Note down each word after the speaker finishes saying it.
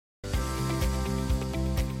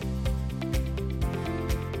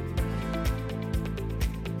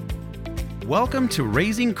Welcome to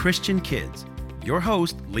Raising Christian Kids. Your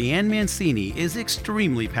host, Leanne Mancini, is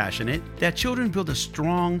extremely passionate that children build a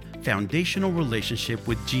strong, foundational relationship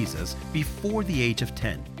with Jesus before the age of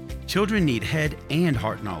 10. Children need head and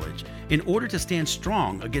heart knowledge in order to stand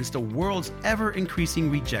strong against the world's ever-increasing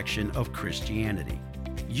rejection of Christianity.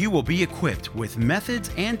 You will be equipped with methods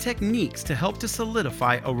and techniques to help to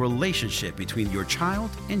solidify a relationship between your child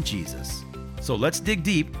and Jesus. So let's dig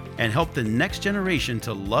deep and help the next generation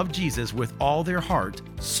to love Jesus with all their heart,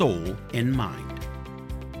 soul, and mind.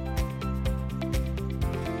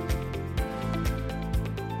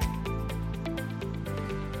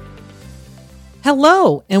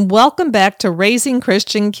 Hello, and welcome back to Raising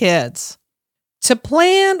Christian Kids. To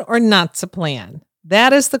plan or not to plan?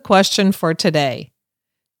 That is the question for today.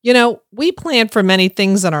 You know, we plan for many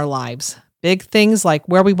things in our lives. Big things like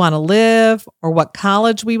where we want to live or what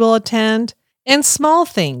college we will attend. And small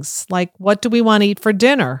things like what do we want to eat for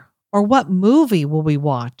dinner or what movie will we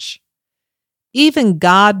watch. Even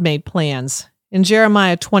God made plans. In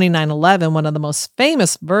Jeremiah 29:11, one of the most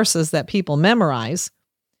famous verses that people memorize,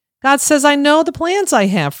 God says, I know the plans I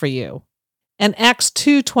have for you. And Acts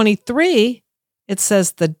 2:23, it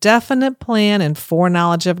says the definite plan and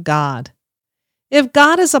foreknowledge of God. If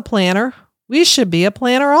God is a planner, we should be a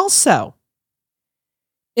planner also.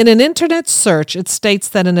 In an internet search, it states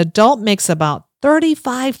that an adult makes about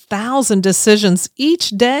 35,000 decisions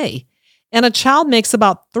each day, and a child makes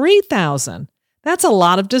about 3,000. That's a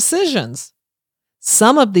lot of decisions.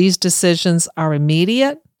 Some of these decisions are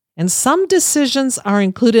immediate, and some decisions are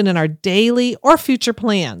included in our daily or future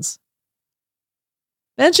plans.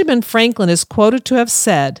 Benjamin Franklin is quoted to have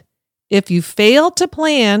said, "If you fail to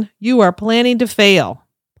plan, you are planning to fail."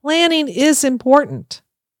 Planning is important.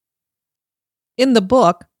 In the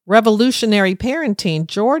book, Revolutionary Parenting,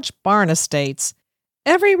 George Barna states,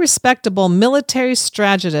 every respectable military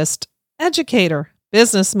strategist, educator,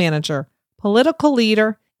 business manager, political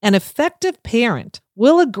leader, and effective parent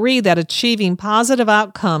will agree that achieving positive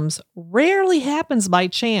outcomes rarely happens by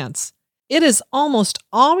chance. It is almost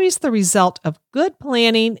always the result of good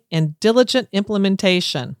planning and diligent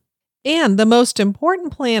implementation. And the most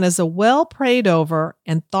important plan is a well prayed over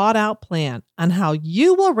and thought out plan on how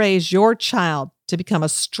you will raise your child to become a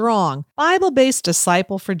strong, Bible-based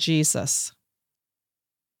disciple for Jesus.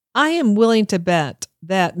 I am willing to bet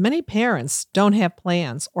that many parents don't have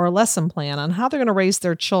plans or a lesson plan on how they're going to raise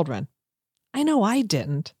their children. I know I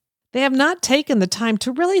didn't. They have not taken the time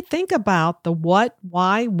to really think about the what,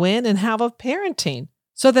 why, when, and how of parenting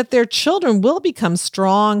so that their children will become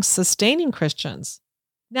strong, sustaining Christians.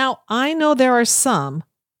 Now, I know there are some,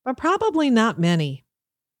 but probably not many.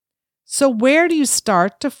 So where do you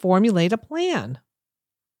start to formulate a plan?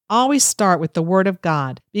 Always start with the Word of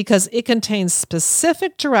God because it contains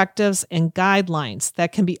specific directives and guidelines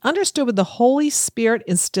that can be understood with the Holy Spirit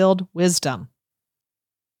instilled wisdom.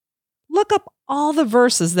 Look up all the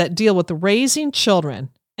verses that deal with raising children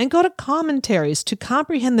and go to commentaries to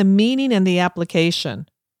comprehend the meaning and the application.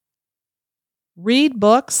 Read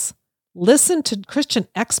books. Listen to Christian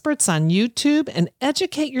experts on YouTube and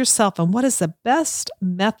educate yourself on what is the best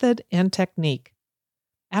method and technique.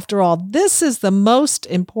 After all, this is the most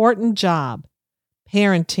important job,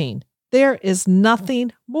 parenting. There is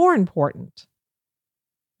nothing more important.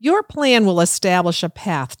 Your plan will establish a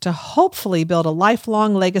path to hopefully build a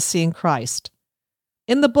lifelong legacy in Christ.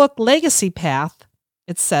 In the book Legacy Path,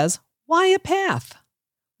 it says, why a path?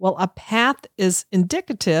 Well, a path is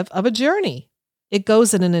indicative of a journey. It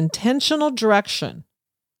goes in an intentional direction.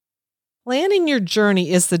 Planning your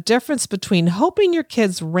journey is the difference between hoping your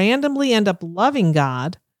kids randomly end up loving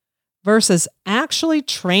God versus actually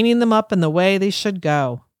training them up in the way they should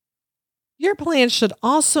go. Your plan should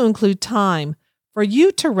also include time for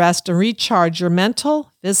you to rest and recharge your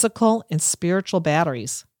mental, physical, and spiritual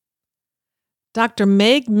batteries. Dr.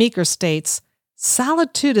 Meg Meeker states,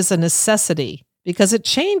 solitude is a necessity because it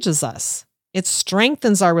changes us. It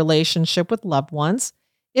strengthens our relationship with loved ones.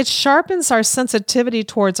 It sharpens our sensitivity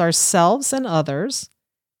towards ourselves and others.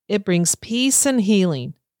 It brings peace and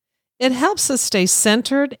healing. It helps us stay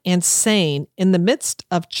centered and sane in the midst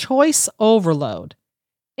of choice overload.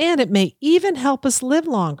 And it may even help us live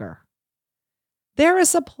longer. There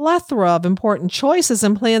is a plethora of important choices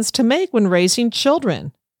and plans to make when raising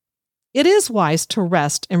children. It is wise to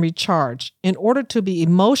rest and recharge in order to be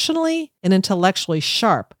emotionally and intellectually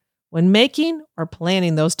sharp when making or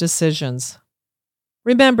planning those decisions.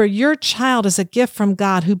 Remember, your child is a gift from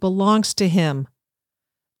God who belongs to Him.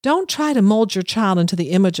 Don't try to mold your child into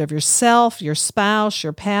the image of yourself, your spouse,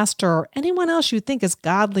 your pastor, or anyone else you think is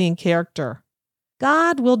godly in character.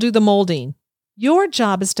 God will do the molding. Your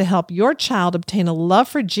job is to help your child obtain a love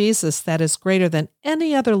for Jesus that is greater than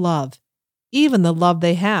any other love, even the love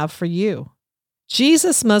they have for you.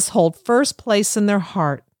 Jesus must hold first place in their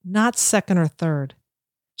heart, not second or third.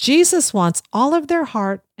 Jesus wants all of their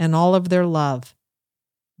heart and all of their love.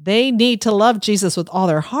 They need to love Jesus with all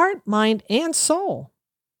their heart, mind, and soul.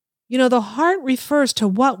 You know, the heart refers to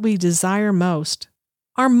what we desire most.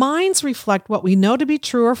 Our minds reflect what we know to be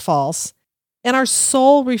true or false, and our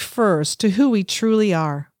soul refers to who we truly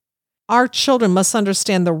are. Our children must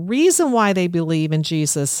understand the reason why they believe in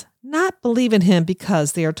Jesus, not believe in Him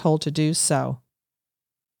because they are told to do so.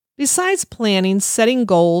 Besides planning, setting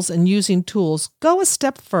goals, and using tools, go a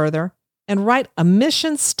step further and write a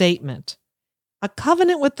mission statement, a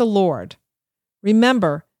covenant with the Lord.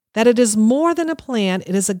 Remember that it is more than a plan,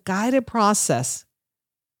 it is a guided process.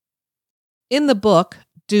 In the book,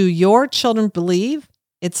 Do Your Children Believe?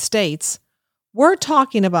 It states, we're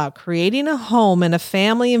talking about creating a home and a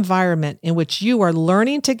family environment in which you are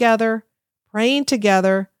learning together, praying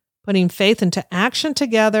together, putting faith into action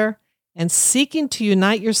together, and seeking to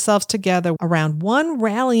unite yourselves together around one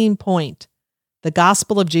rallying point, the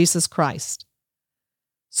gospel of Jesus Christ.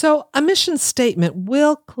 So a mission statement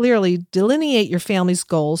will clearly delineate your family's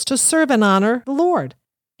goals to serve and honor the Lord,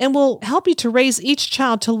 and will help you to raise each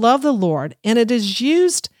child to love the Lord, and it is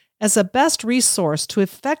used as a best resource to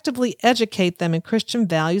effectively educate them in Christian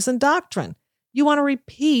values and doctrine. You want to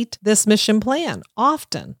repeat this mission plan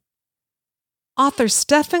often. Author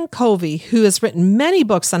Stephen Covey, who has written many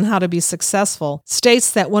books on how to be successful,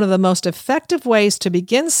 states that one of the most effective ways to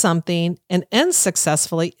begin something and end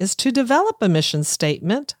successfully is to develop a mission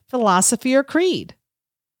statement, philosophy, or creed.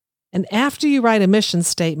 And after you write a mission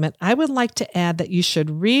statement, I would like to add that you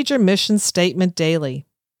should read your mission statement daily.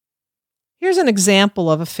 Here's an example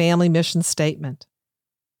of a family mission statement.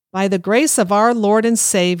 By the grace of our Lord and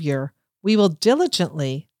Savior, we will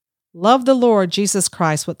diligently love the Lord Jesus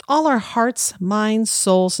Christ with all our hearts, minds,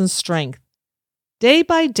 souls, and strength, day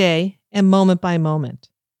by day and moment by moment.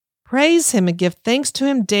 Praise Him and give thanks to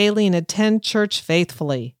Him daily and attend church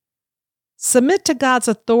faithfully. Submit to God's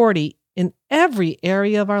authority in every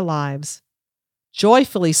area of our lives.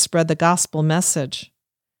 Joyfully spread the gospel message.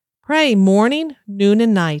 Pray morning, noon,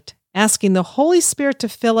 and night, asking the Holy Spirit to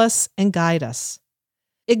fill us and guide us.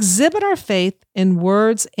 Exhibit our faith in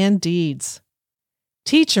words and deeds.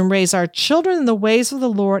 Teach and raise our children in the ways of the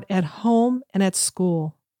Lord at home and at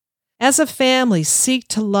school. As a family, seek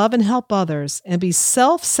to love and help others and be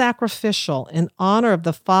self-sacrificial in honor of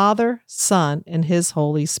the Father, Son, and His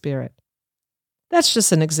Holy Spirit. That's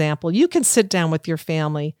just an example. You can sit down with your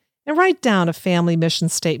family and write down a family mission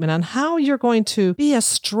statement on how you're going to be a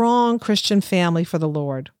strong Christian family for the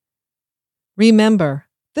Lord. Remember,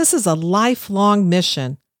 this is a lifelong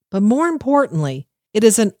mission, but more importantly, it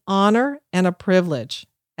is an honor and a privilege.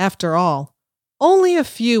 After all, only a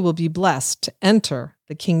few will be blessed to enter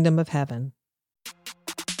the kingdom of heaven.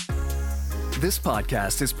 This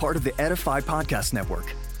podcast is part of the Edify Podcast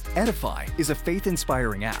Network. Edify is a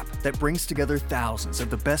faith-inspiring app that brings together thousands of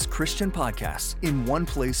the best Christian podcasts in one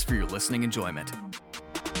place for your listening enjoyment.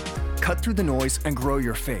 Cut through the noise and grow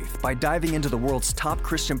your faith by diving into the world's top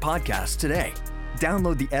Christian podcasts today.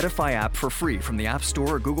 Download the Edify app for free from the App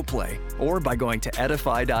Store or Google Play, or by going to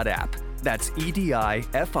edify.app. That's edifi.app.